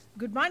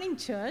Good morning,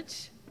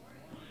 church,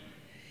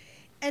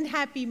 and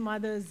happy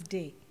Mother's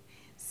Day.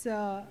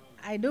 So,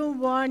 I don't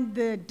want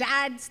the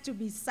dads to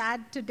be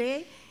sad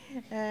today,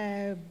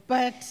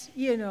 but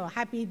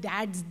happy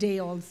Dad's Day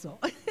also.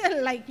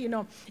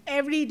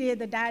 Every day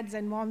the dads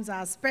and moms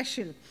are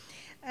special.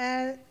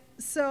 Uh,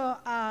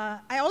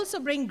 I also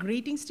bring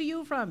greetings to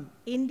you from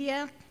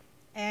India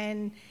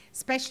and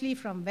especially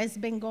from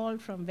West Bengal,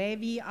 from where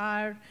we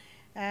are.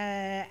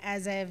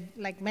 As I've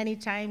like many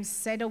times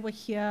said over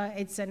here,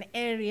 it's an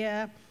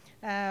area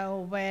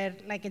where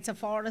like it's a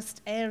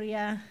forest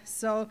area.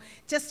 So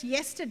just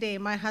yesterday,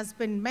 my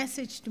husband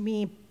messaged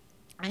me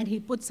and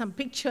he put some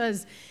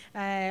pictures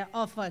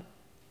of a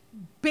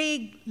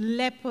big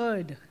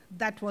leopard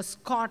that was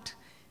caught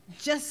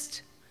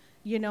just,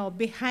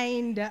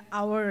 behind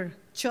our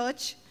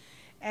church.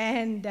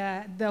 And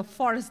the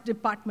forest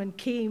department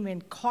came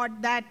and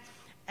caught that.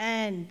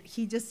 And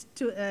he just,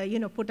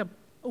 put a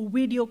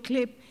video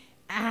clip,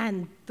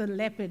 and the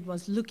leopard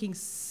was looking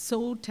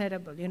so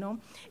terrible.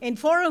 And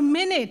for a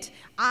minute,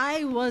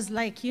 I was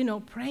like,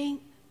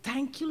 praying,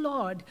 thank you,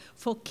 Lord,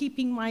 for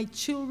keeping my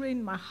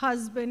children, my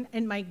husband,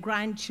 and my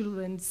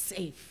grandchildren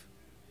safe.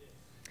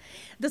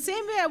 The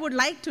same way I would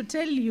like to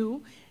tell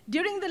you,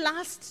 during the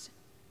last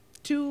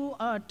 2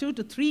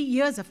 to 3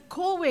 years of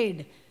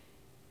COVID,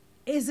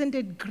 isn't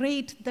it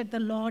great that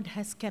the Lord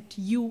has kept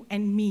you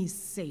and me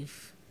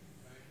safe?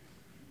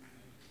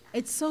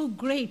 It's so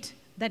great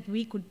that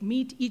we could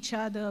meet each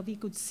other, we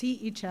could see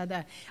each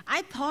other.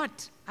 I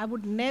thought I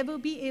would never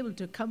be able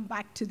to come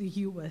back to the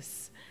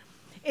US.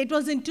 It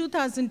was in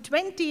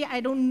 2020, I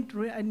don't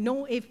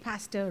know if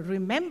Pastor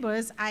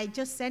remembers, I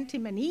just sent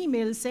him an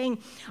email saying,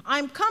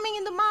 I'm coming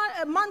in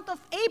the month of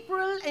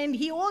April, and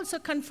he also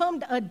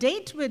confirmed a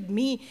date with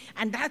me,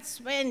 and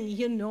that's when,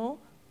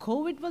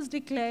 COVID was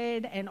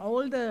declared, and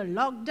all the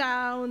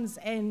lockdowns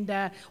and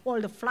all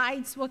the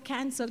flights were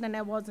canceled, and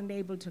I wasn't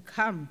able to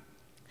come.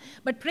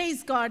 But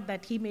praise God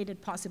that he made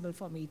it possible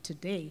for me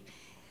today.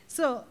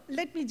 So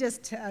let me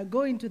just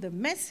go into the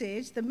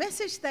message. The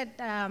message that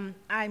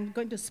I'm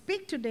going to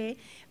speak today,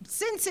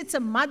 since it's a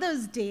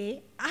Mother's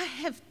Day, I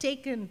have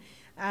taken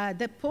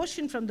the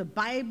portion from the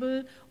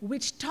Bible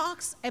which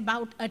talks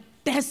about a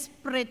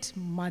desperate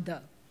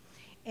mother.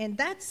 And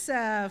that's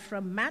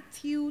from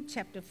Matthew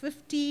chapter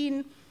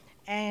 15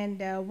 and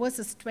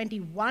verses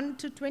 21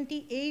 to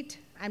 28.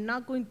 I'm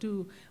not going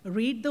to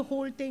read the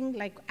whole thing.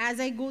 Like as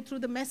I go through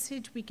the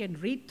message, we can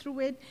read through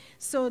it.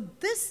 So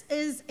this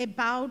is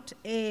about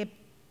a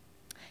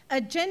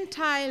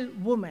Gentile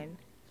woman.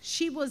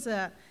 She was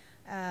a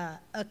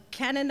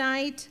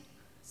Canaanite.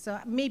 So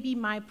maybe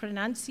my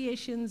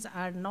pronunciations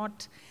are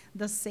not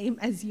the same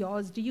as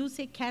yours. Do you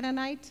say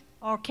Canaanite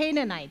or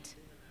Canaanite?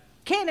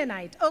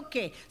 Canaanite,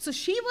 okay. So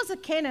she was a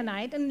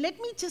Canaanite, and let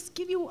me just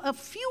give you a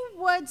few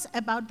words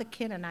about the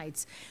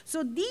Canaanites.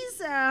 So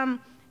these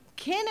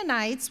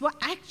Canaanites were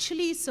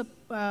actually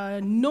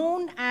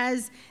known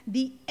as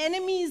the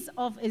enemies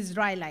of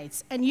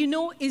Israelites. And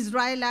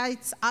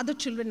Israelites are the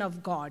children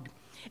of God.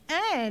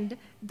 And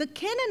the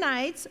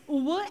Canaanites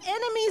were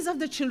enemies of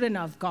the children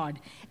of God.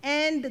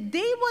 And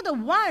they were the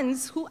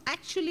ones who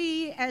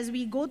actually, as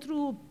we go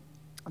through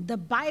the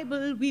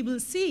Bible, we will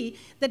see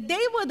that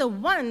they were the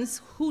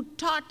ones who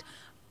taught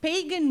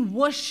pagan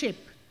worship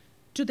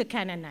to the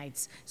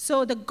Canaanites.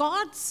 So the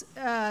gods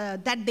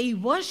that they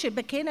worship,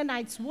 the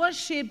Canaanites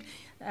worship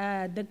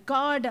the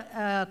god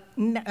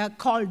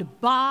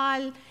called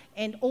Baal,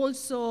 and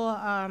also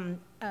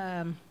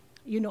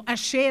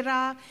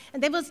Asherah,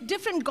 and there was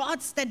different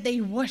gods that they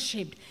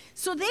worshipped.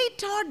 So they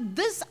taught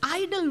this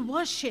idol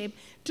worship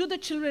to the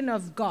children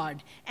of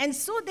God. And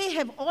so they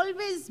have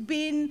always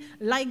been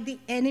like the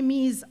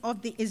enemies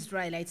of the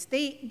Israelites.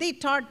 They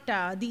taught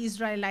the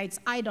Israelites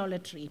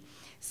idolatry.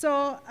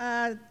 So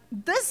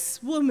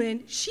this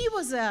woman, she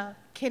was a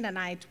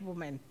Canaanite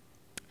woman.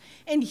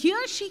 And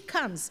here she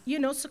comes,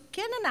 so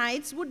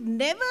Canaanites would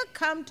never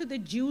come to the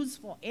Jews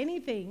for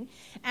anything.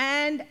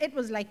 And it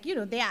was like,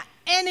 they are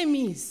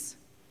enemies.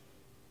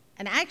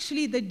 And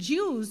actually the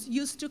Jews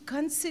used to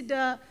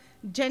consider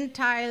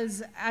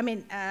Gentiles,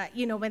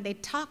 when they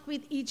talk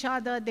with each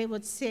other, they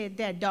would say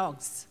they're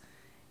dogs.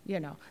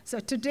 So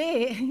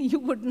today you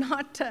would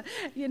not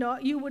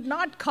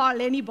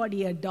call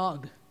anybody a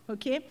dog.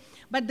 Okay?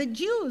 But the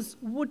Jews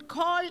would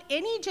call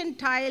any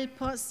Gentile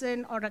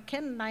person or a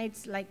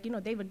Canaanites,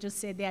 they would just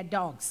say they are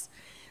dogs.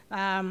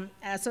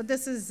 So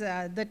this is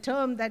the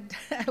term that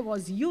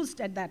was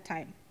used at that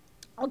time.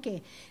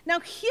 Okay, now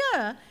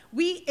here,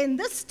 in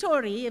this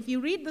story, if you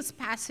read this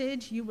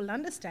passage, you will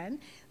understand,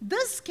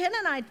 this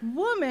Canaanite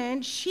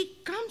woman, she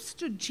comes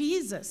to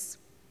Jesus.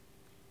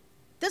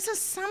 This is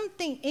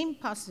something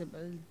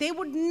impossible. They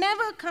would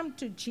never come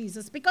to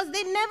Jesus because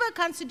they never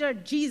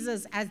considered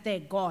Jesus as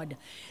their God.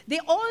 They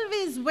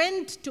always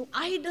went to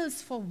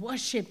idols for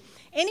worship.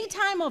 Any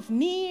time of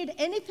need,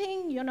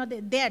 anything,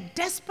 they are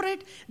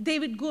desperate, they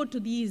would go to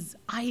these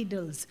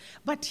idols.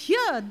 But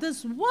here,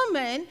 this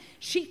woman,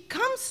 she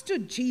comes to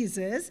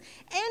Jesus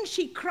and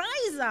she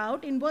cries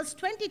out. In verse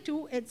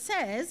 22, it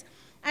says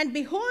And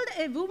behold,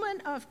 a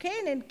woman of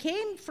Canaan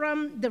came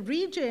from that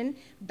region,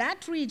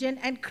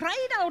 and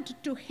cried out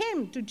to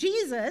him, to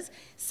Jesus,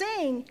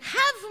 saying,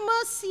 "Have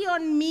mercy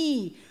on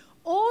me,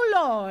 O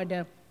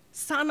Lord,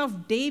 Son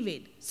of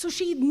David." So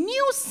she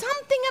knew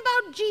something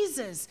about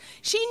Jesus.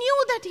 She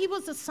knew that he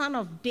was the son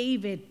of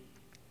David.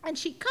 And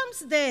she comes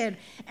there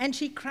and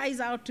she cries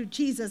out to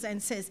Jesus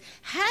and says,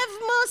 "Have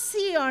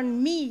mercy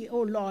on me,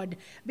 O Lord,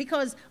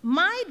 because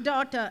my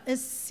daughter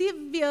is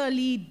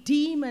severely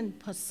demon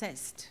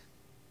possessed."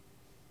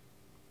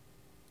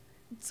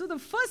 So the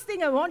first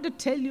thing I want to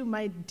tell you,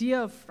 my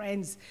dear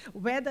friends,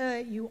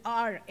 whether you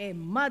are a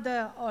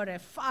mother or a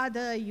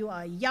father, you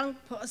are a young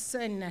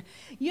person,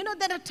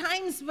 there are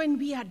times when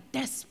we are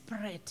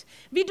desperate.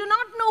 We do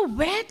not know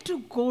where to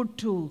go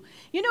to.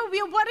 We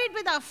are worried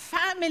with our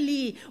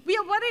family. We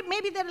are worried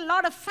maybe there are a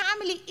lot of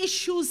family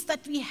issues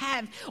that we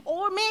have,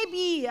 or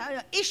maybe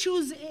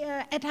issues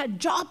at our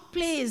job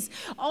place,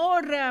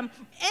 or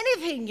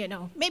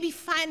anything, maybe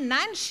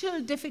financial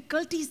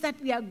difficulties that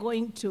we are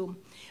going to.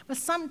 But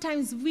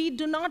sometimes we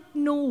do not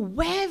know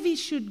where we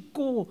should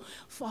go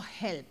for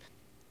help.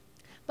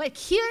 But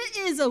here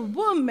is a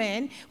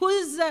woman who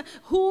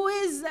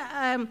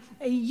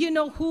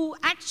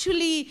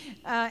actually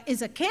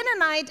is a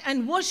Canaanite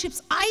and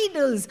worships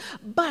idols,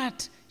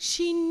 but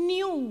she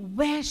knew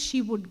where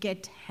she would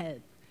get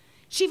help.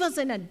 She was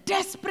in a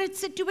desperate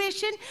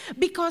situation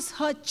because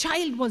her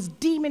child was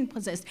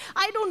demon-possessed.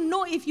 I don't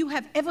know if you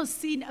have ever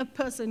seen a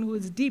person who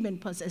is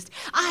demon-possessed.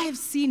 I have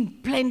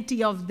seen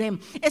plenty of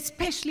them,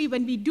 especially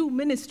when we do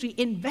ministry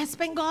in West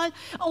Bengal.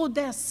 Oh,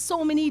 there are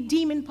so many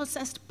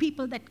demon-possessed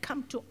people that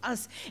come to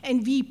us,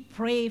 and we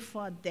pray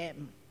for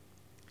them.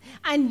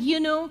 And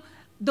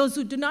those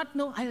who do not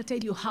know, I'll tell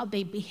you how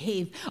they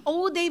behave.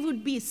 Oh, they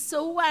would be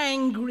so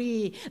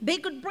angry. They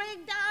could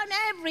break down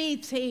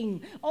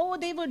everything. Oh,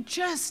 they would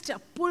just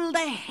pull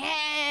their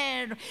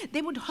hair.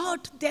 They would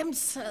hurt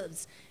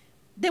themselves.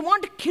 They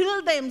want to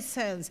kill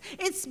themselves.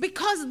 It's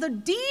because the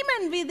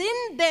demon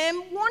within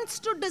them wants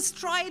to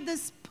destroy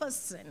this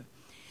person.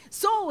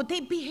 So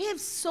they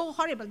behave so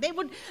horrible. They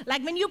would,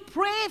 like when you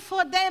pray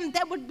for them, they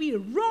would be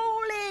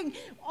rolling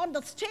on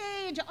the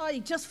stage or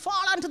just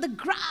fall onto the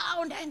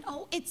ground. And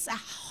it's a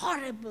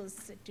horrible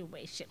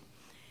situation.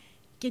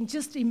 You can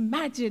just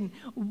imagine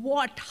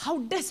how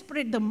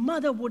desperate the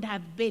mother would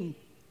have been.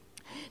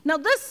 Now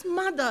this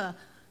mother,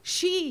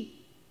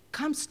 she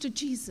comes to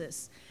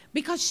Jesus,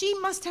 because she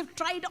must have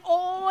tried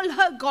all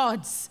her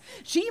gods.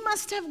 She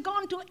must have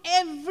gone to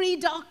every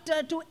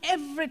doctor,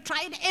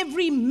 tried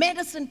every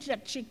medicine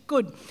that she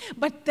could,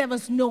 but there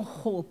was no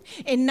hope.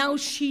 And now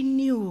she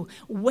knew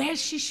where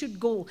she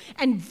should go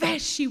and where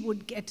she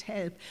would get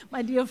help.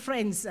 My dear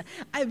friends,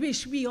 I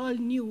wish we all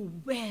knew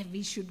where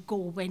we should go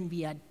when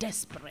we are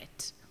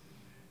desperate.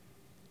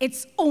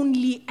 It's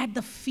only at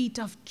the feet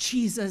of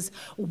Jesus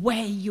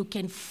where you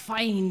can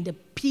find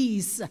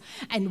peace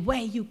and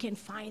where you can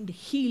find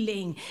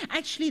healing.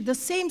 Actually, the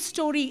same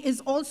story is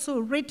also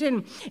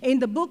written in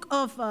the book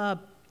of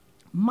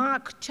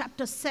Mark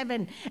chapter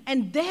 7.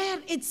 And there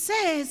it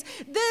says,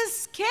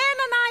 this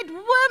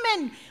Canaanite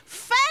woman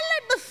fell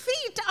at the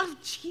feet of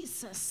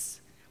Jesus.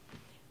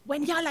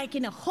 When you're like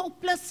in a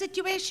hopeless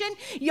situation,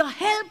 you're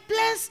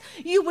helpless,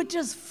 you would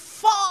just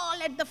fall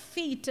at the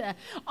feet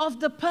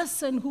of the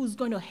person who's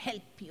going to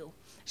help you.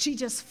 She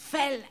just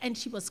fell and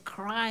she was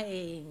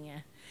crying.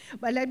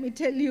 But let me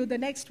tell you, the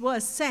next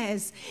verse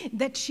says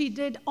that she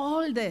did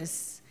all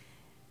this.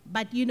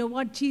 But you know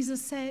what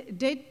Jesus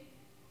did?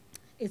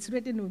 It's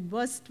written in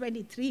verse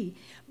 23.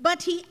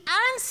 But he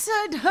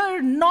answered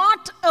her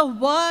not a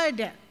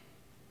word.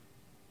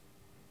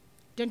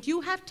 Don't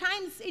you have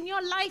times in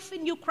your life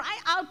when you cry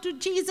out to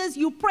Jesus,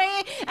 you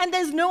pray, and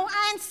there's no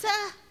answer?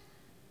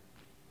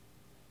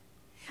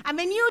 And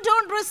when you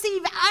don't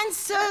receive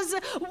answers,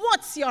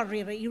 what's your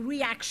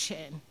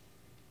reaction?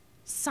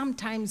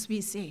 Sometimes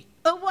we say,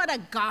 oh, what a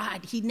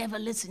God, he never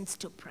listens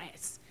to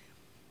prayers.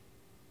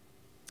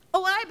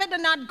 Oh, I better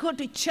not go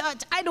to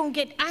church. I don't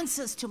get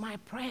answers to my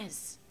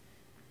prayers.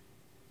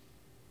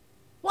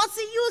 What's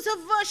the use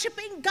of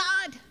worshiping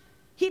God?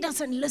 He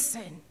doesn't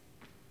listen.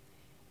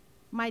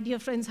 My dear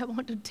friends, I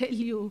want to tell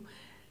you,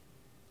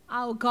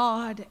 our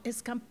God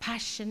is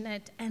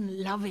compassionate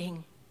and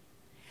loving.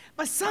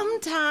 But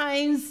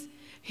sometimes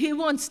he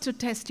wants to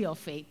test your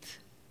faith.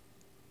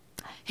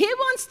 He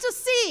wants to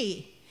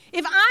see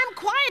if I'm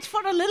quiet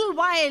for a little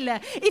while,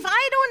 if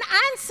I don't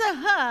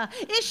answer her,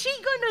 is she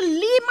going to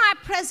leave my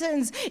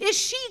presence? Is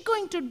she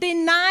going to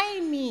deny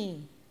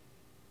me?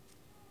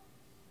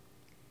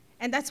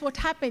 And that's what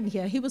happened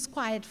here. He was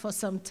quiet for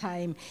some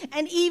time.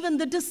 And even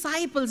the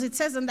disciples, it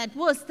says in that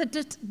verse, the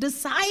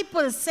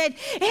disciples said,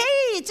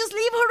 hey, just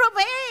leave her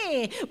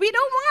away. We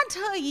don't want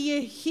her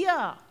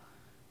here.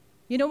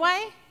 You know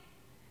why?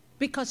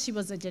 Because she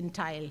was a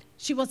Gentile.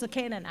 She was a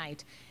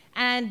Canaanite.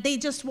 And they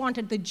just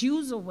wanted the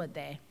Jews over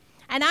there.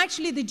 And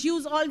actually, the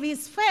Jews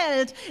always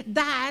felt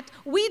that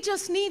we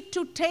just need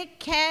to take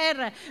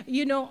care,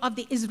 of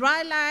the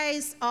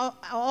Israelites,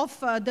 of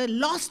the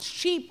lost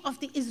sheep of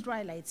the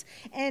Israelites.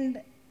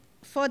 And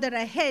further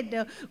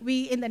ahead,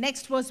 in the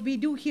next verse, we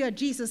do hear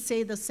Jesus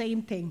say the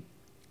same thing.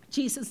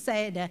 Jesus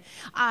said,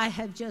 I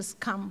have just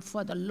come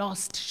for the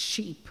lost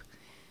sheep,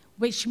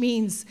 which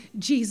means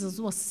Jesus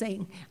was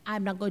saying,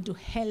 I'm not going to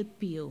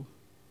help you.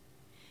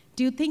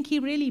 Do you think he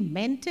really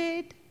meant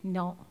it?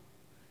 No.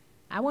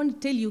 I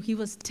want to tell you, he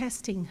was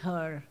testing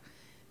her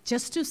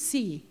just to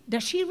see,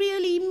 does she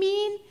really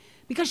mean?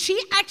 Because she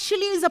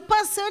actually is a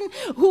person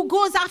who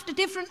goes after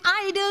different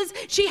idols.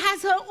 She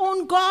has her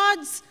own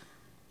gods.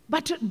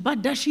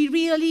 But does she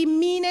really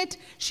mean it?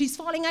 She's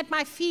falling at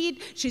my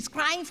feet. She's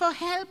crying for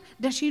help.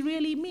 Does she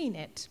really mean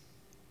it?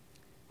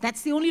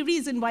 That's the only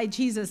reason why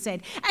Jesus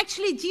said.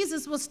 Actually,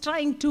 Jesus was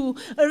trying to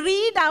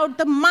read out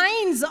the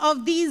minds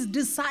of these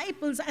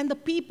disciples and the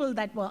people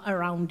that were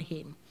around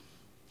him.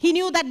 He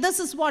knew that this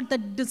is what the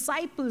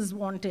disciples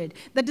wanted.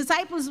 The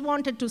disciples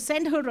wanted to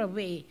send her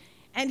away.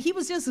 And he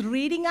was just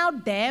reading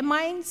out their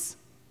minds.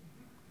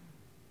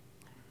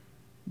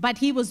 But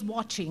he was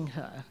watching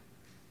her.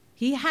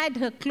 He had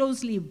her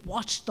closely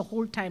watched the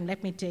whole time,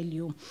 let me tell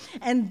you.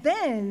 And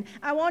then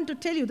I want to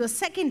tell you the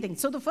second thing.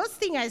 So the first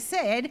thing I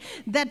said,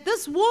 that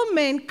this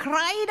woman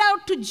cried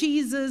out to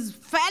Jesus,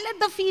 fell at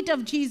the feet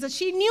of Jesus.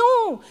 She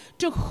knew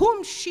to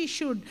whom she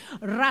should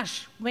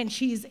rush when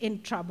she's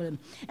in trouble.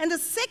 And the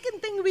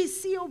second thing we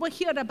see over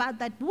here about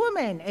that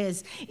woman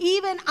is,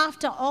 even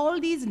after all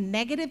these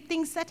negative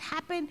things that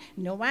happen,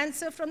 no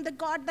answer from the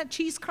God that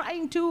she's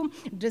crying to,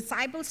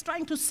 disciples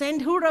trying to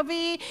send her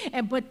away,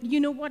 but you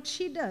know what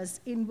she does?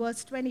 In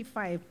verse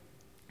 25,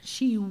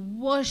 she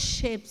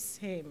worships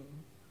him.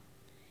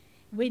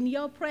 When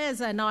your prayers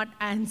are not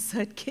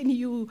answered, can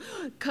you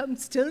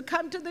still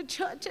come to the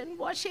church and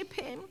worship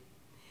him?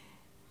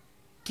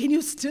 Can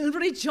you still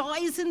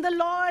rejoice in the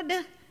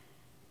Lord?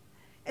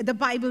 The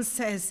Bible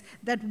says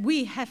that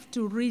we have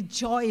to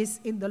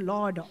rejoice in the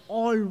Lord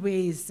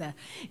always.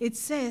 It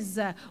says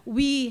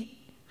we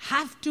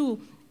have to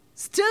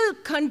still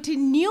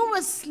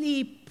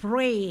continuously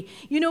pray.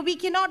 You know, we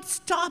cannot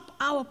stop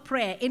our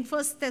prayer. In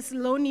 1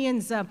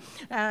 Thessalonians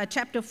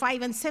chapter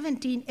 5 and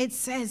 17, it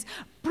says,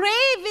 pray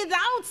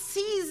without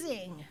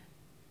ceasing.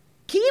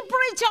 Keep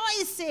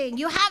rejoicing.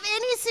 You have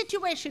any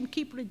situation,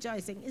 keep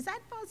rejoicing. Is that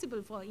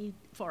possible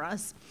for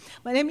us?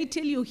 But let me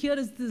tell you, here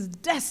is this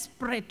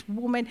desperate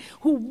woman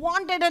who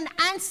wanted an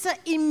answer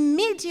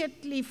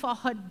immediately for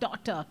her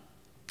daughter.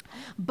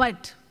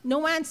 But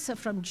no answer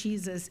from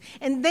Jesus.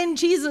 And then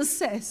Jesus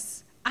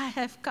says, I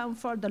have come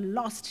for the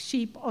lost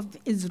sheep of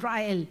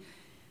Israel.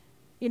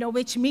 You know,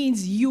 which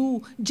means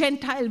you,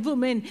 Gentile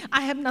woman,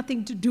 I have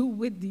nothing to do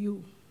with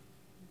you.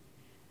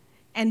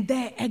 And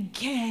there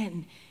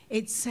again,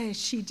 it says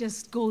she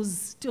just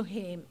goes to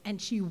him and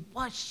she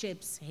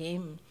worships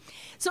him.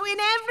 So in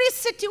every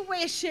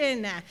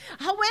situation,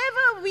 however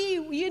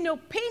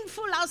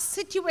painful our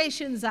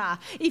situations are,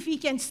 if we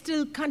can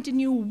still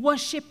continue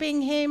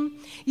worshiping him.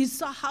 You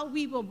saw how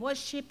we were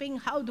worshiping,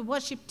 how the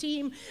worship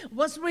team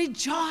was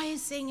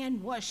rejoicing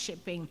and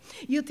worshiping.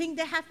 You think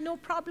they have no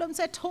problems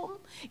at home?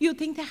 You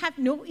think they have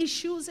no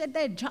issues at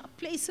their job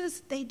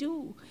places? They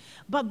do.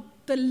 But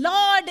the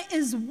Lord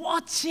is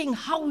watching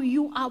how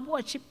you are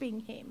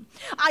worshiping him.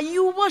 Are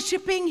you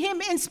worshiping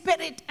him in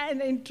spirit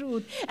and in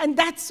truth? And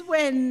that's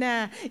when,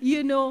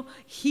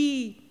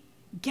 he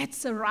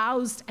gets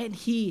aroused and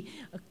he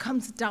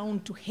comes down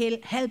to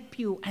help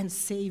you and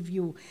save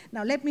you.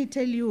 Now, let me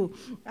tell you,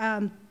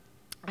 I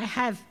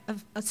have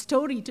a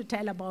story to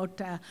tell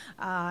about,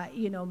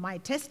 my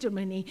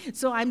testimony.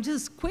 So I'm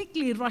just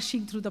quickly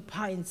rushing through the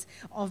points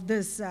of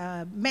this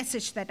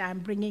message that I'm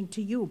bringing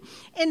to you.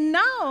 And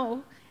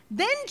now,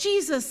 then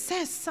Jesus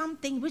says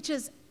something which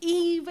is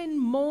even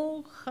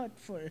more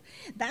hurtful.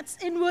 That's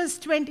in verse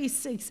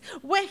 26,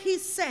 where he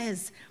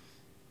says,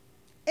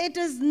 it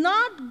is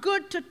not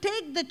good to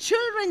take the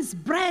children's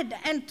bread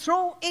and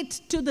throw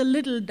it to the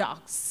little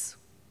dogs.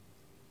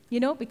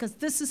 Because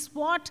this is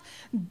what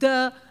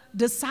the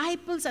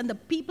disciples and the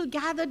people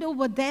gathered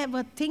over there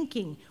were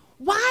thinking.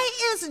 Why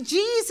is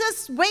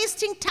Jesus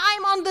wasting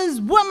time on this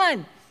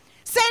woman?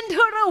 Send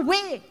her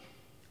away.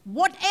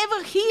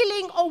 Whatever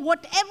healing or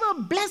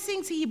whatever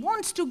blessings he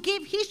wants to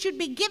give, he should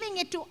be giving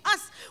it to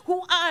us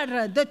who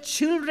are the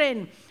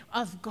children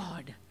of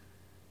God.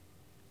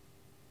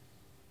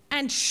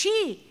 And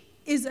she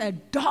is a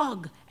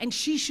dog, and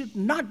she should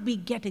not be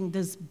getting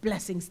these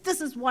blessings.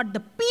 This is what the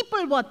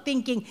people were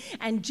thinking,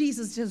 and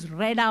Jesus just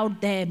read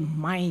out their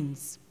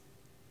minds.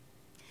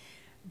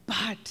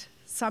 But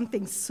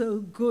something so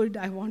good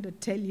I want to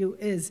tell you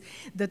is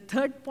the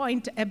third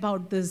point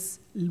about this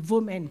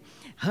woman,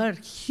 her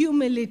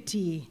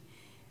humility.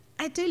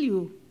 I tell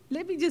you,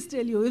 let me just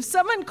tell you, if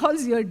someone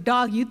calls you a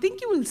dog, you think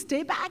you will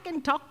stay back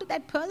and talk to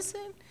that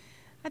person?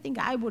 I think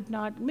I would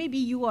not. Maybe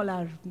you all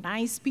are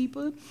nice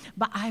people,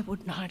 but I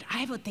would not.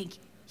 I would think,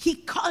 he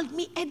called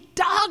me a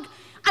dog.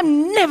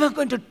 I'm never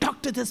going to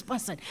talk to this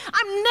person.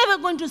 I'm never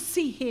going to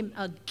see him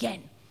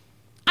again.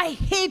 I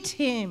hate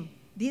him.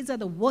 These are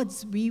the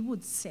words we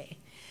would say.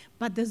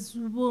 But this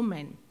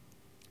woman,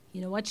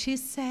 you know what she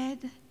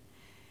said?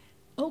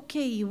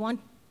 Okay, you want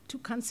to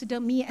consider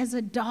me as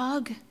a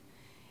dog?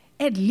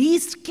 at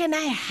least can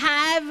I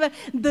have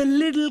the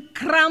little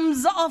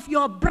crumbs of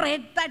your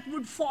bread that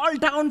would fall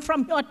down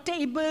from your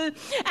table?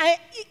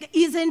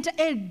 Isn't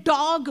a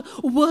dog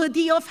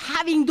worthy of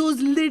having those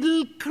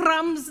little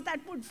crumbs that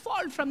would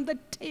fall from the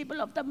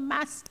table of the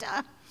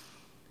master?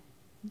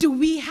 Do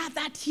we have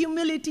that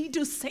humility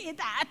to say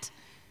that?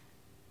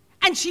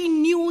 And she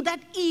knew that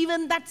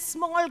even that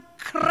small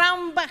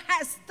crumb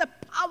has the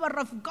power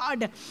of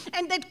God.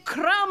 And that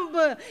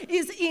crumb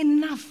is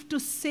enough to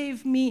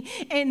save me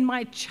and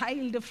my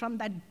child from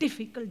that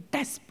difficult,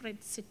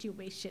 desperate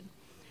situation.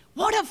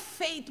 What a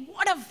faith,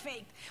 what a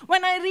faith.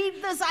 When I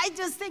read this, I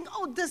just think,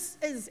 oh, this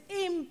is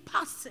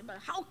impossible.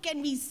 How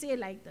can we say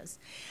like this?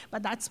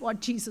 But that's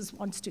what Jesus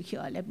wants to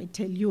hear, let me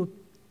tell you.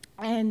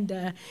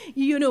 And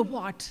you know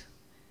what?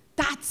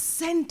 That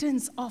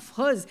sentence of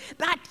hers,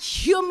 that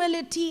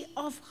humility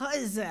of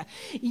hers,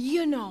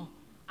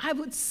 I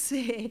would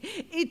say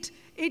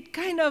it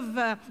kind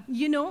of,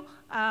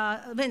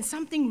 when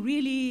something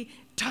really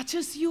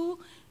touches you,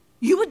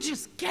 you would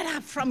just get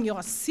up from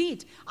your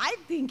seat. I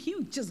think he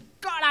just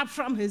got up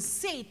from his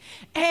seat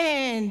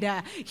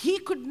and he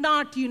could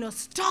not,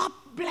 stop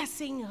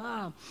blessing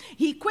her.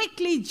 He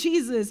quickly,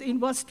 Jesus in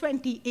verse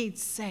 28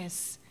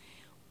 says,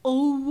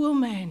 "O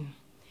woman,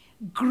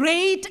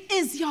 great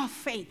is your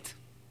faith.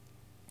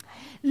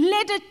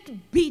 Let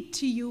it be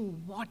to you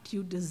what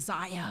you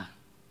desire.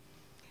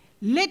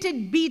 Let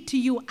it be to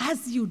you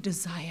as you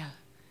desire."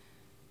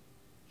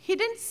 He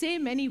didn't say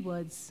many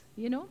words,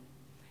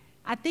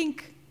 I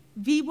think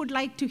we would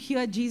like to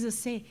hear Jesus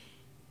say,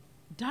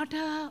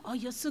 "Daughter, oh,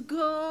 you're so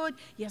good,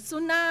 you're so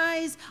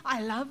nice,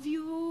 I love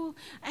you,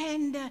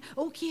 and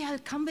okay, I'll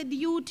come with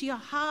you to your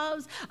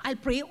house, I'll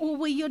pray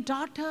over your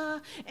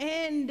daughter,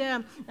 and,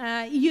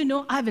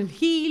 I will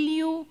heal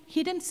you."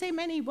 He didn't say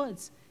many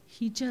words.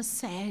 He just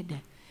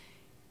said,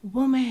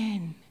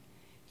 "Woman,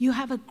 you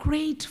have a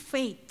great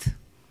faith.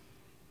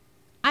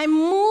 I'm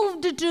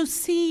moved to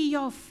see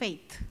your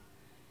faith,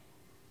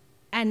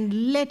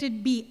 and let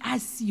it be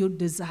as you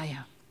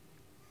desire."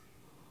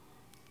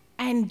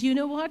 And you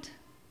know what?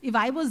 If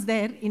I was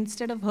there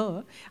instead of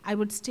her, I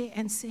would stay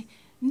and say,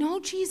 "No,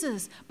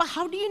 Jesus, but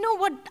how do you know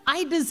what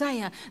I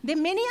desire? There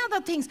are many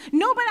other things."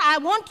 "No, but I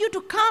want you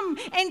to come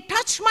and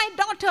touch my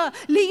daughter,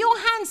 lay your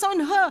hands on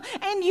her,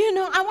 and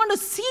I want to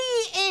see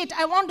it.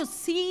 I want to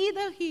see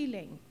the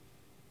healing."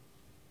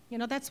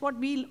 That's what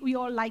we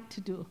all like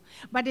to do.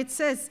 But it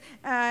says,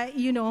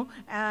 in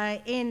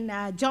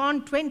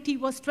John 20,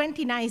 verse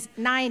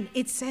 29,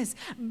 it says,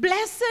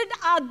 "Blessed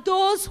are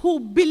those who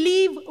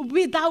believe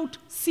without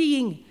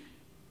seeing."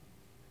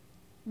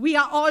 We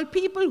are all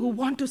people who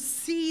want to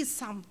see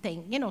something,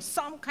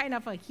 some kind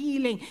of a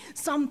healing,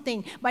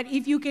 something. But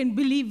if you can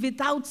believe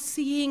without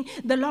seeing,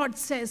 the Lord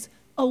says,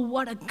 "Oh,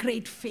 what a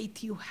great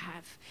faith you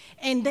have."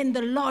 And then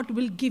the Lord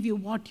will give you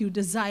what you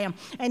desire.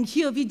 And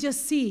here we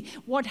just see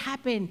what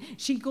happened.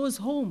 She goes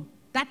home.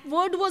 That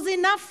word was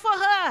enough for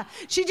her.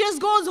 She just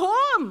goes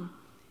home.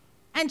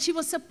 And she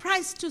was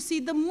surprised to see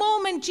the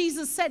moment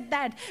Jesus said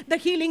that, the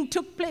healing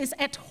took place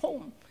at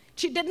home.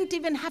 She didn't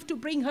even have to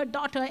bring her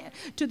daughter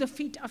to the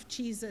feet of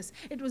Jesus.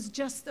 It was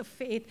just the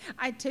faith.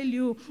 I tell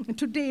you,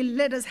 today,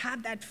 let us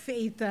have that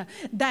faith,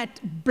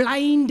 that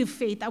blind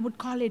faith. I would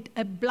call it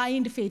a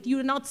blind faith.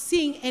 You're not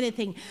seeing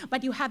anything,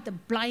 but you have the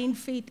blind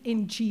faith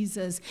in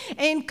Jesus.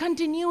 And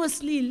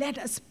continuously, let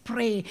us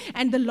pray,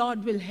 and the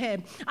Lord will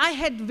help. I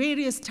had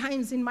various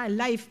times in my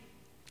life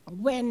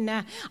when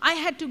I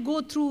had to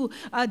go through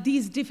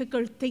these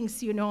difficult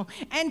things,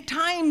 and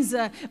times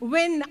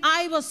when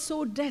I was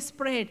so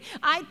desperate,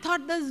 I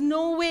thought there's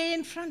no way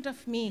in front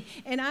of me,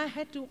 and I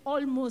had to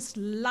almost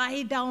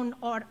lie down,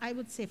 or I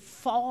would say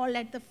fall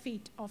at the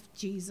feet of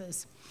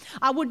Jesus.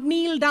 I would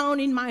kneel down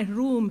in my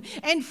room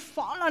and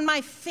fall on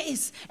my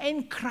face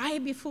and cry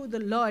before the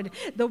Lord.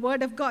 The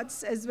Word of God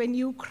says, when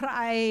you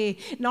cry,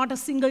 not a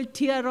single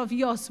tear of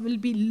yours will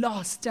be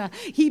lost.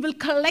 He will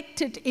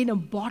collect it in a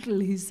bottle,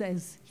 he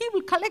says. He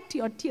will collect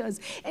your tears,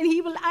 and he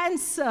will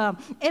answer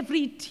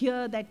every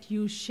tear that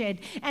you shed.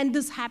 And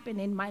this happened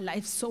in my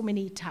life so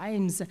many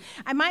times.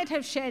 I might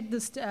have shared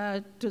this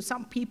to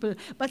some people,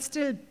 but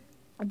still,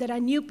 there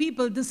are new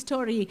people, this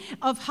story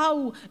of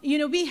how,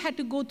 we had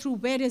to go through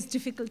various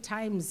difficult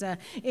times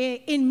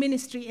in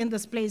ministry in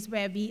this place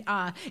where we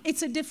are.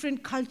 It's a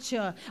different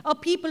culture, a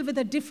people with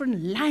a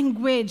different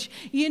language.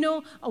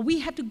 We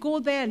had to go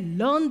there,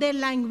 learn their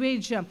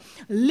language,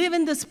 live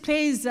in this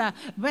place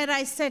where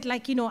I said,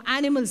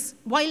 animals,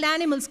 wild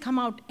animals come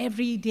out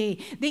every day.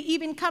 They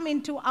even come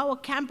into our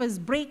campus,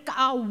 break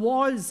our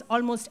walls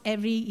almost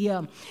every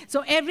year.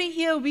 So every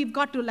year we've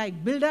got to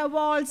build our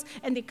walls,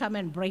 and they come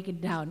and break it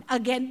down.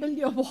 Again, build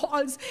your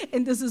walls,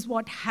 and this is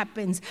what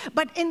happens.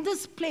 But in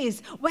this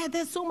place where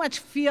there's so much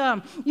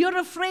fear, you're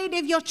afraid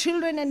if your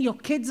children and your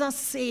kids are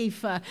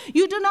safe.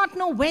 You do not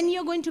know when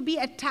you're going to be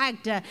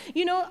attacked.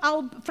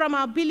 From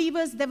our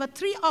believers, there were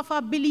 3 of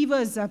our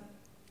believers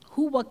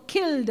who were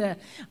killed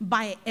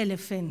by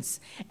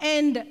elephants.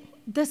 And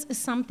this is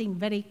something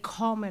very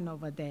common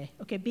over there,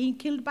 okay, being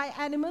killed by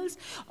animals,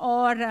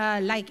 or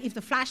like if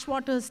the flash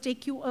waters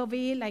take you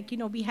away, like,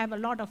 we have a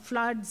lot of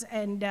floods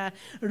and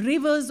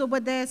rivers over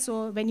there,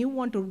 so when you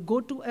want to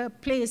go to a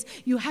place,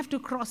 you have to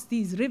cross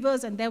these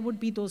rivers, and there would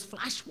be those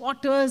flash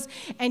waters,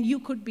 and you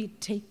could be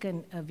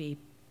taken away.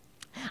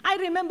 I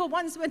remember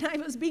once when I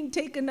was being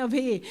taken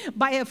away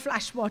by a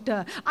flash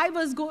water. I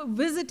was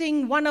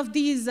visiting one of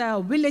these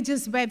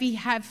villages where we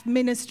have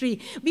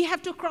ministry. We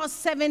have to cross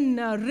 7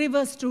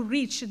 rivers to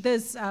reach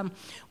this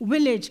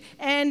village.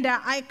 And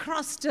I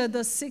crossed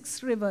the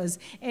 6 rivers.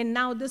 And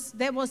now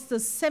there was the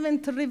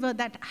 7th river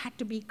that had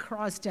to be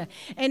crossed.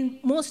 And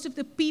most of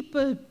the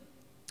people,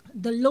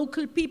 the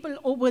local people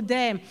over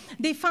there,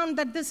 they found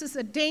that this is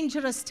a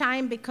dangerous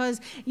time because,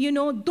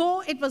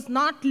 though it was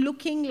not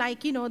looking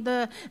like,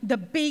 the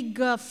big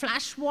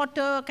flash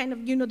water, kind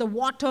of, the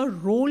water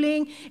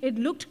rolling, it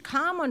looked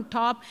calm on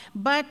top,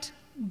 but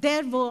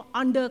there were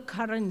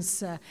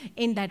undercurrents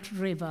in that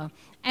river.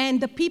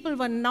 And the people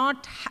were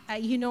not,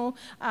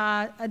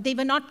 they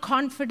were not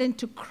confident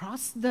to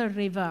cross the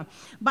river.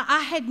 But I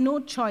had no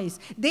choice.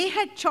 They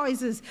had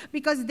choices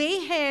because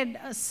they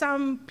had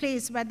some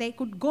place where they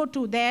could go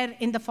to there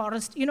in the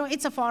forest.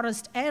 It's a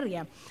forest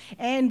area.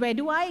 And where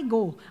do I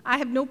go? I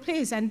have no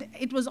place. And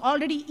it was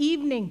already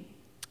evening.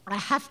 I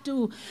have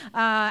to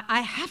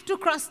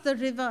cross the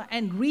river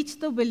and reach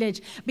the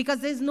village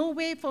because there's no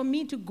way for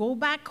me to go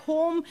back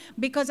home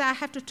because I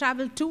have to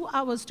travel 2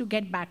 hours to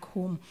get back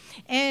home.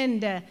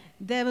 And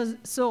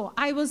so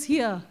I was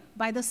here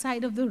by the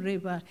side of the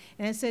river,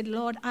 and I said,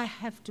 Lord, I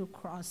have to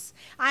cross.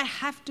 I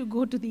have to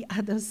go to the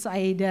other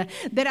side.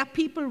 There are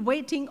people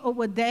waiting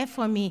over there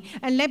for me.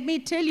 And let me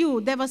tell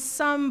you, there was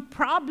some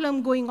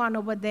problem going on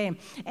over there.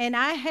 And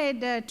I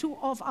had 2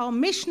 of our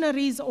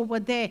missionaries over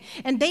there,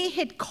 and they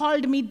had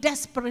called me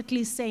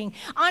desperately saying,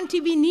 Auntie,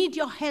 we need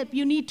your help.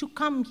 You need to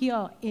come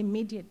here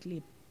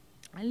immediately.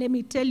 And let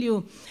me tell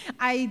you,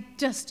 I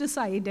just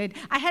decided.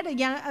 I had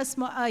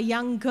a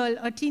young girl,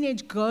 a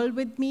teenage girl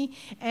with me,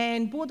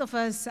 and both of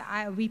us,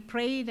 we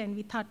prayed and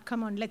we thought,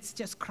 come on, let's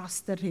just cross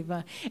the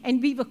river. And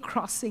we were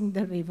crossing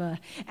the river.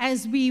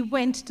 As we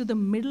went to the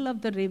middle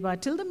of the river,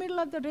 till the middle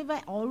of the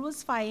river, all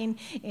was fine.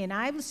 And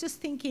I was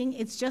just thinking,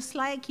 it's just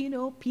like,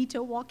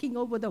 Peter walking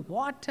over the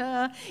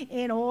water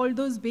and all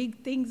those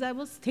big things I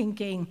was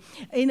thinking.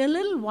 In a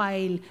little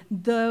while,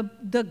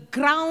 the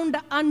ground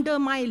under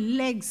my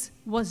legs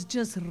was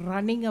just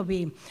running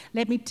away.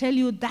 Let me tell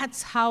you,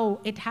 that's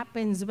how it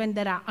happens when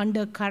there are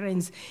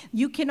undercurrents.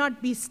 You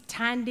cannot be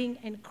standing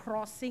and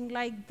crossing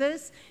like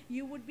this.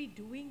 You would be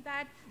doing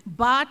that.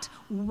 But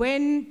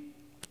when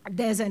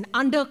there's an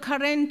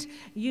undercurrent,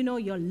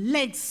 your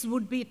legs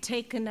would be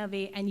taken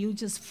away and you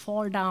just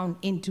fall down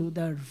into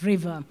the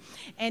river.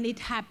 And it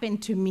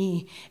happened to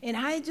me. And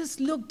I just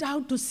looked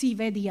out to see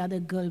where the other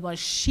girl was.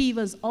 She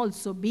was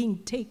also being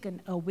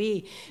taken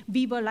away.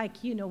 We were like,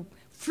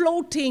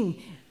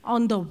 floating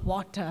on the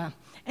water.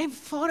 And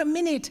for a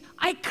minute,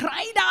 I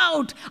cried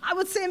out. I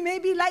would say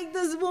maybe like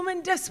this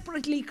woman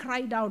desperately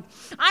cried out.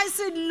 I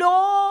said,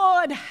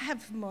 Lord,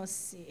 have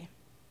mercy.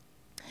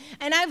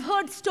 And I've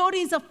heard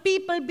stories of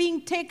people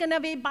being taken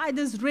away by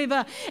this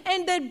river,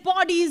 and their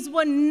bodies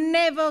were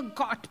never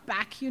got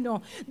back,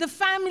 The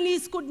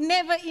families could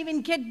never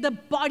even get the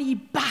body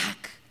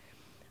back.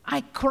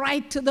 I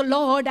cried to the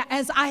Lord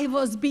as I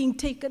was being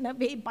taken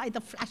away by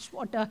the flash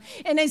water.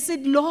 And I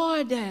said,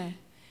 Lord,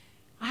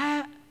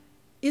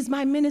 is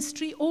my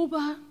ministry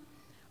over?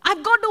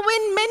 I've got to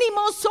win many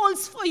more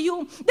souls for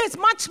you. There's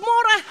much more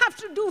I have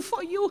to do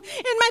for you.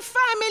 And my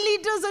family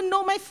doesn't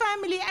know. My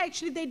family,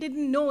 actually, they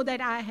didn't know that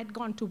I had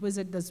gone to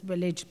visit this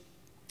village.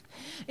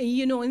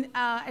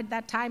 At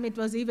that time, it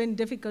was even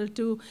difficult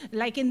to,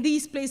 like in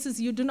these places,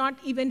 you do not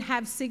even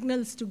have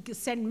signals to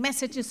send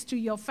messages to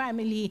your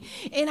family.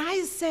 And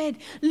I said,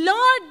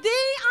 Lord,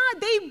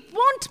 they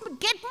won't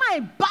get my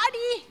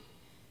body.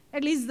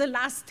 At least the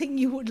last thing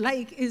you would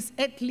like is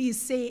at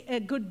least say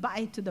a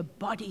goodbye to the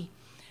body.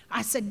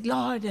 I said,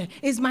 Lord,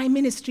 is my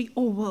ministry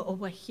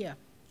over here?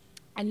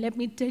 And let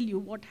me tell you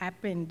what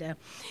happened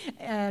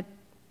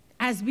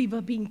as we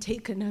were being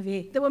taken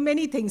away. There were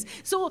many things.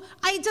 So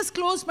I just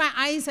closed my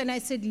eyes and I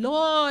said,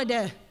 Lord,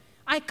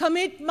 I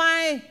commit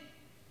my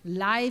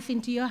life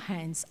into your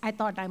hands. I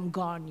thought I'm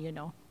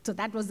gone, So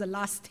that was the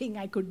last thing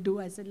I could do.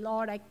 I said,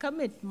 Lord, I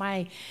commit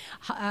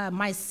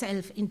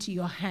myself into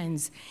your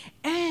hands.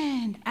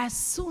 And as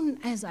soon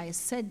as I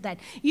said that,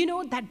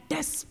 that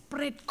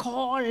desperate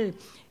call,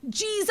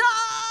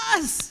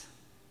 Jesus,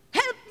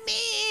 help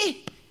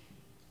me.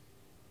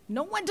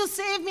 No one to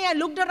save me. I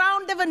looked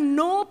around. There were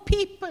no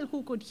people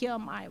who could hear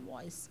my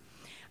voice.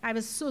 I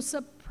was so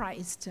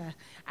surprised.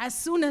 As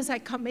soon as I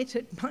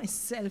committed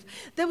myself,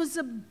 there was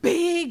a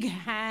big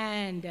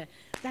hand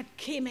that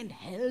came and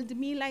held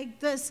me like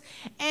this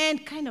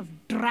and kind of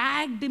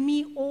dragged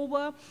me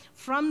over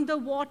from the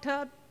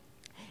water.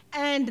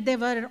 And there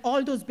were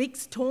all those big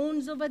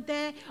stones over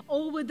there.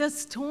 Over the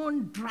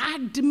stone,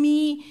 dragged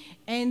me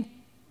and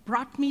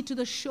brought me to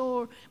the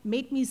shore,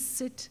 made me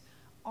sit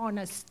on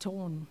a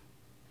stone.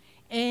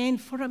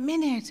 And for a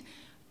minute,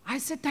 I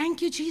said,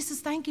 thank you, Jesus,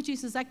 thank you,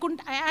 Jesus. I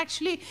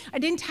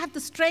didn't have the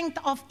strength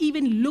of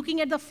even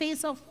looking at the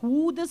face of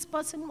who this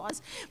person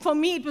was. For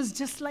me, it was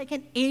just like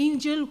an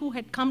angel who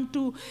had come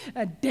to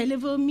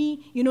deliver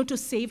me, to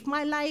save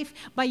my life.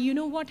 But you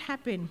know what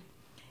happened?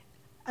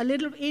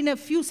 In a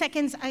few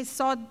seconds, I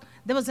saw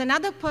there was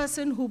another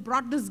person who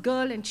brought this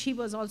girl, and she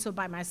was also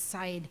by my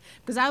side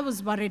because I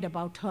was worried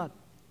about her.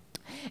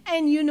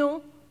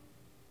 And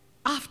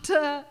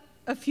after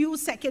a few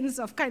seconds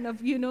of kind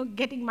of,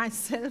 getting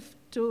myself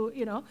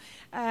to,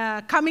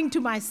 coming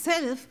to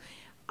myself,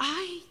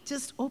 I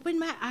just opened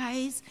my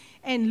eyes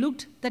and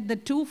looked that the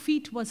 2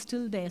 feet was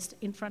still there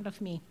in front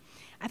of me.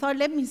 I thought,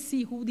 let me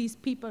see who these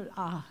people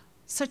are.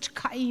 Such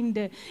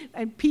kind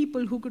and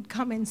people who could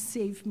come and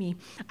save me.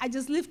 I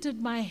just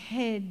lifted my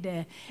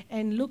head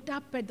and looked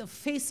up at the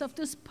face of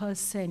this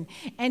person.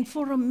 And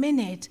for a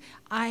minute,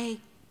 I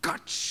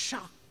got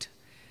shocked.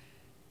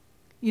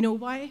 You know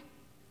why?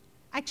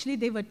 Actually,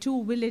 there were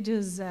 2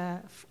 villagers,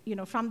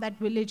 from that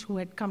village who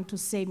had come to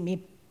save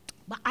me.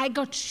 But I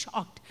got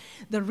shocked.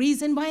 The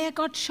reason why I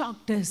got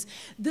shocked is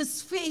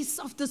this face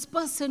of this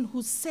person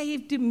who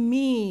saved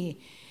me.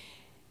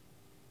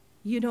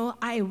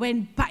 I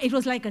went by, it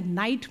was like a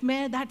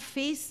nightmare, that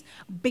face,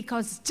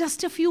 because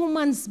just a few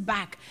months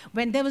back,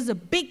 when there was a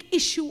big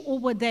issue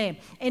over there,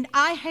 and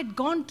I had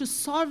gone to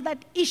solve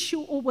that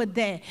issue over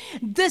there,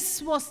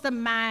 this was the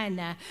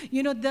man.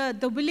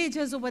 The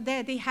villagers over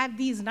there, they have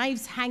these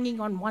knives hanging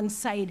on one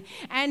side,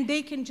 and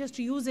they can just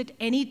use it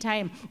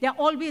anytime. They're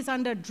always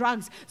under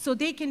drugs, so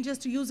they can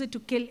just use it to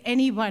kill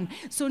anyone.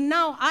 So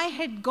now I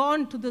had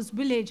gone to this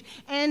village,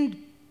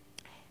 and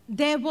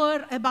there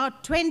were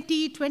about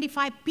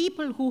 25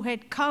 people who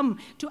had come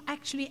to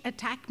actually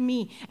attack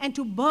me and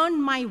to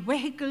burn my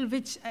vehicle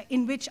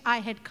in which I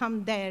had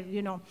come there,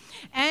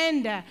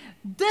 And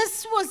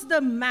this was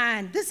the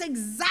man, this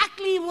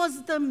exactly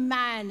was the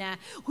man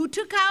who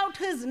took out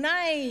his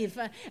knife.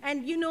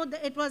 And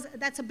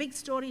that's a big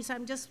story, so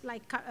I'm just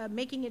like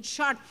making it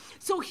short.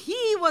 So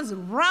he was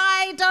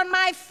right on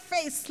my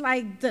face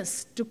like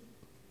this to,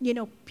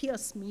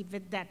 pierce me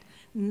with that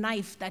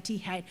knife that he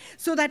had.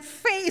 So that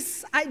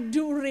face, I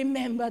do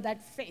remember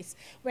that face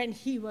when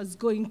he was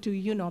going to,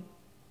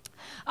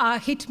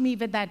 hit me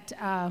with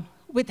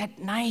that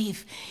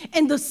knife.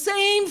 And the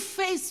same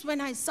face when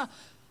I saw,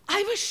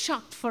 I was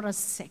shocked for a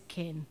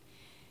second.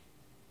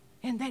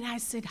 And then I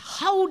said,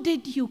 how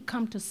did you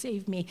come to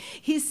save me?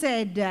 He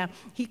said,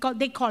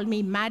 they called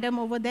me madam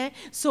over there.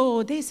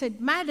 So they said,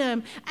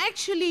 madam,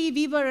 actually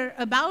we were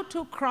about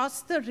to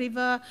cross the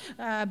river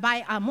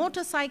by our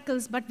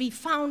motorcycles, but we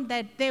found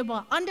that there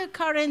were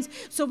undercurrents,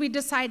 so we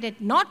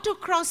decided not to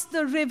cross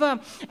the river,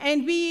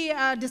 and we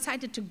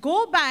decided to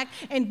go back,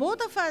 and both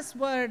of us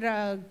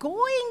were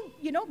going,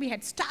 we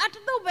had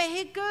started the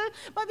vehicle,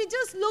 but we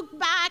just looked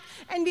back,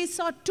 and we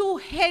saw 2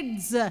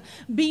 heads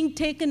being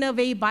taken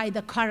away by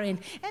the current.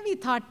 And we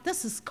thought,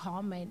 this is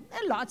common. There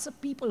are lots of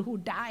people who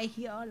die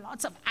here,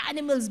 lots of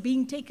animals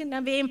being taken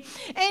away.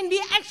 And we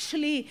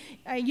actually,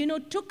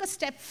 took a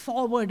step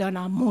forward on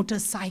our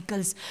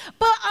motorcycles.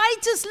 But I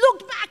just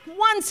looked back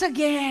once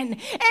again, and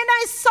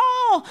I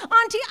saw,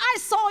 Auntie, I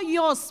saw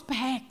your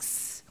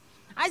specs.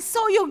 I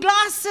saw your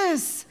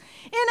glasses.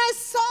 And I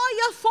saw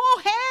your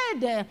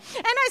forehead.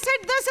 And I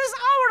said, this is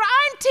our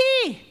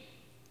auntie.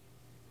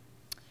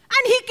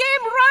 And he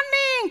came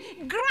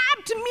running,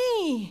 grabbed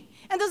me.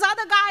 And this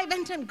other guy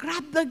went and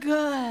grabbed the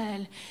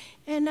girl.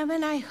 And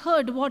when I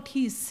heard what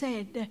he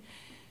said,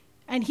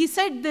 and he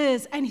said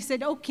this, and he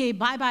said, okay,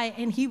 bye-bye,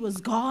 and he was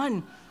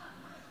gone.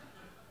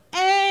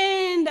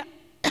 And,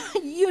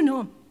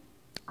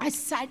 I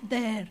sat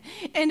there,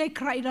 and I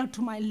cried out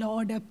to my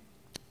Lord.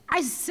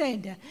 I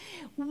said,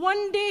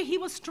 one day he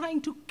was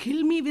trying to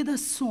kill me with a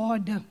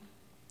sword.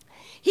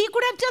 He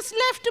could have just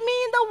left me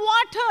in the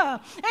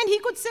water, and he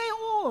could say,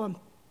 oh,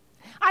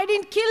 I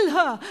didn't kill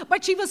her,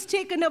 but she was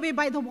taken away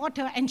by the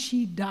water and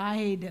she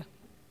died.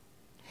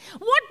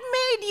 What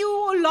made you,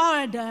 O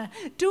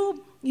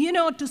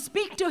Lord, to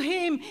speak to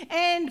him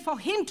and for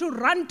him to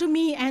run to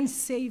me and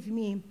save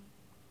me?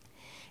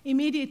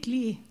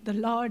 Immediately, the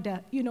Lord,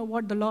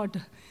 what the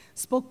Lord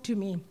spoke to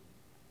me.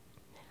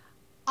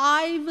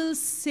 I will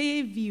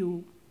save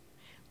you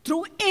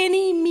through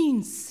any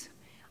means.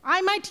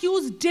 I might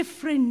use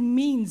different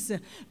means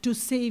to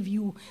save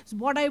you.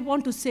 What I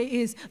want to say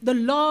is the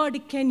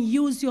Lord can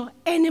use your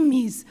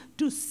enemies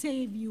to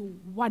save you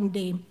one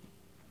day.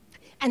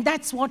 And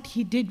that's what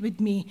he did with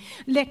me.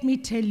 Let me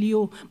tell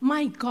you,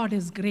 my God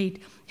is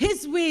great.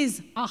 His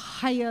ways are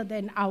higher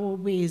than our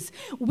ways.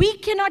 We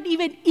cannot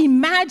even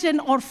imagine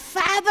or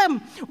fathom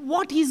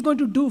what he's going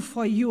to do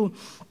for you.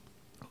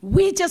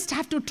 We just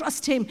have to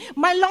trust him.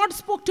 My Lord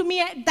spoke to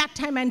me at that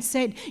time and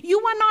said, you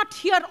are not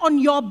here on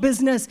your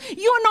business.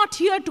 You are not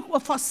here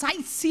for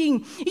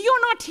sightseeing. You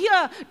are not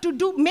here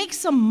to make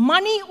some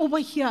money over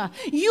here.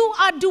 You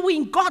are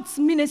doing God's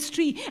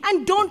ministry.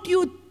 And don't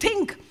you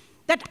think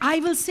that I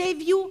will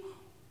save you?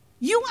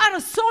 You are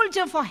a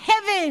soldier for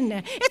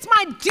heaven. It's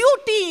my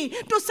duty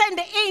to send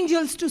the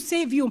angels to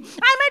save you.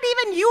 I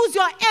might even use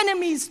your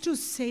enemies to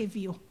save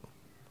you.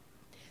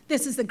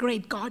 This is the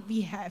great God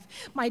we have.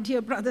 My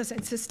dear brothers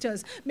and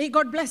sisters, may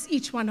God bless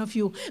each one of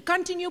you.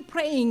 Continue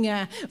praying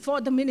for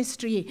the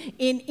ministry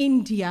in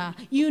India.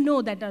 You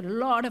know that a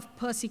lot of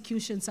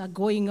persecutions are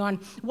going on.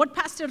 What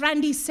Pastor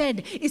Randy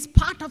said is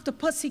part of the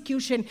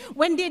persecution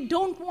when they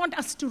don't want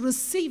us to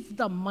receive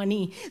the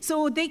money.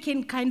 So they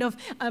can kind of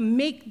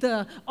make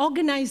the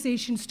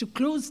organizations to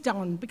close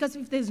down, because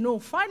if there's no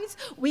funds,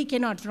 we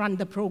cannot run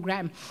the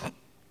program.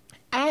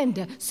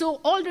 And so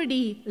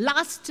already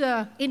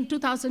in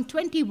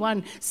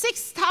 2021,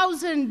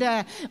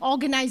 6,000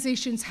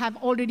 organizations have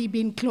already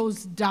been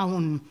closed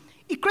down.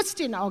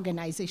 Christian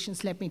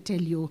organizations, let me tell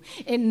you.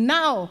 And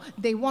now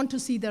they want to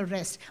see the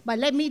rest. But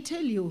let me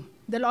tell you,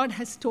 the Lord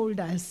has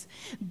told us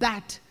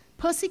that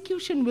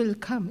persecution will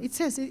come. It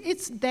says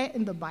it's there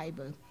in the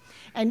Bible.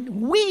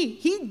 And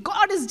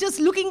God is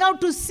just looking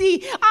out to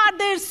see, are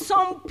there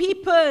some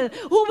people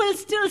who will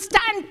still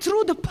stand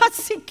through the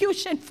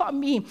persecution for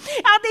me?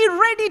 Are they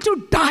ready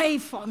to die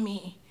for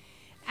me?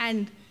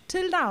 And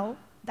till now,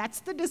 that's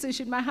the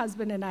decision my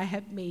husband and I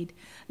have made.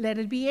 Let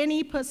it be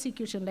any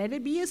persecution. Let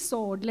it be a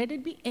sword. Let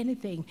it be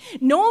anything.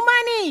 No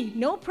money,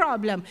 no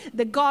problem.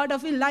 The God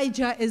of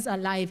Elijah is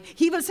alive.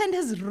 He will send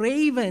his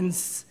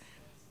ravens.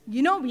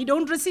 We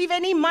don't receive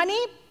any money.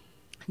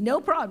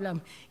 No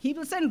problem. He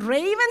will send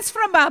ravens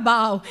from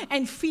above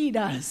and feed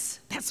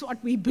us. That's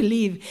what we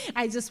believe.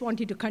 I just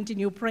want you to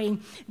continue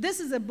praying. This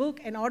is a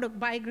book, an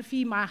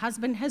autobiography my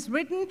husband has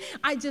written.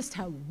 I just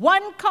have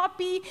one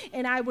copy,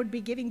 and I would be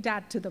giving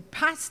that to the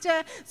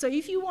pastor. So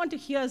if you want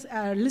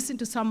to listen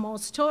to some more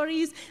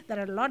stories, there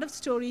are a lot of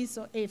stories.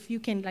 So if you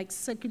can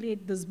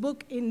circulate this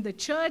book in the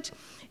church,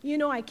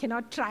 I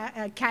cannot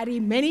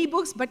carry many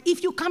books, but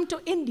if you come to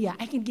India,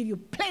 I can give you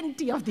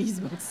plenty of these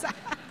books.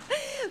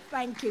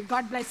 Thank you.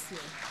 God bless you.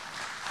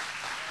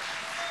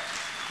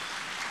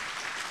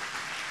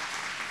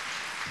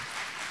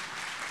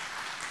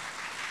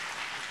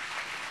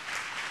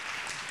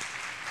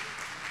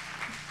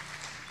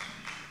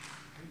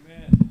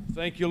 Amen.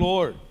 Thank you,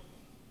 Lord.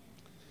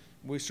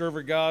 We serve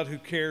a God who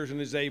cares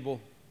and is able.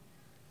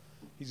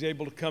 He's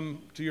able to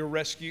come to your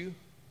rescue.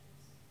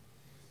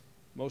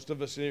 Most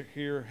of us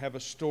here have a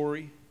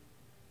story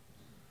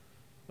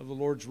of the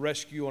Lord's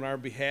rescue on our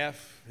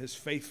behalf, his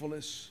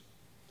faithfulness.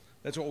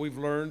 That's what we've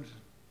learned.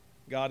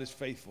 God is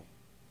faithful.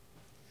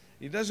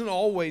 He doesn't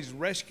always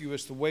rescue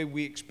us the way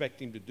we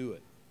expect him to do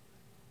it.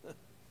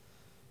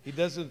 He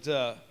doesn't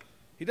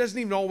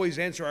even always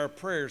answer our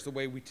prayers the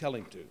way we tell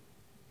him to.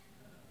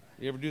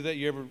 You ever do that?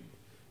 You ever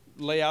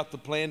lay out the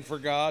plan for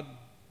God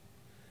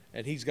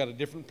and he's got a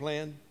different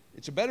plan?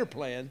 It's a better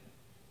plan.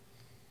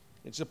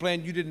 It's a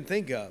plan you didn't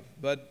think of,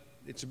 but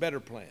it's a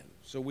better plan.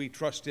 So we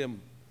trust him.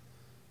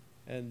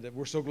 And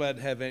we're so glad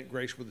to have Aunt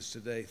Grace with us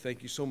today.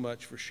 Thank you so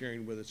much for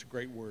sharing with us. It's a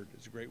great word.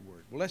 It's a great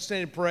word. Well, let's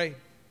stand and pray. I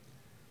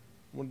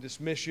want to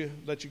dismiss you,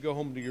 let you go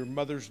home to your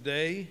Mother's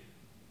Day.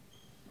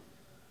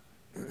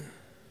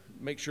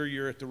 Make sure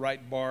you're at the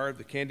right bar,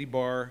 the candy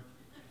bar.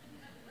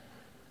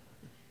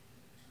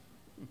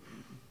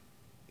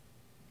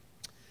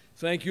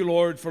 Thank you,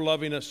 Lord, for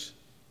loving us.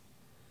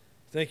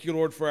 Thank you,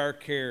 Lord, for our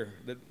care,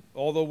 that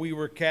although we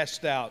were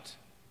cast out,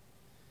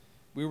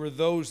 we were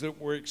those that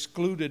were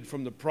excluded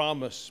from the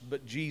promise,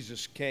 but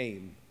Jesus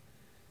came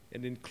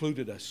and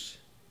included us.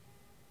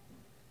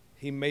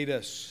 He made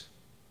us,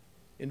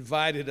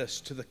 invited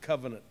us to the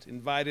covenant,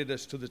 invited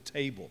us to the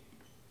table.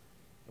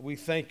 We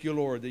thank you,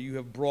 Lord, that you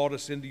have brought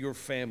us into your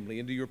family,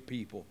 into your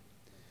people.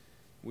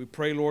 We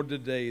pray, Lord,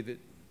 today that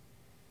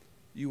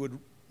you would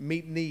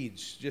meet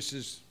needs, just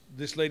as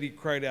this lady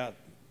cried out,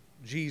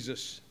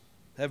 Jesus,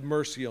 have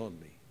mercy on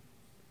me.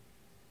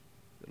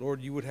 That,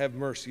 Lord, you would have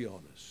mercy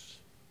on us.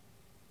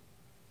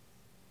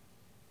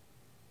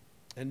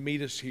 And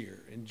meet us here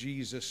in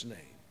Jesus' name.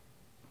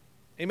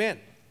 Amen.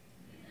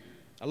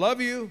 I love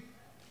you.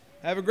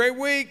 Have a great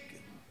week.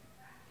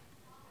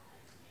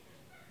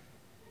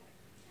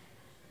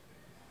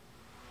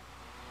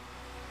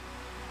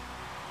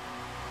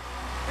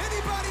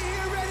 Anybody here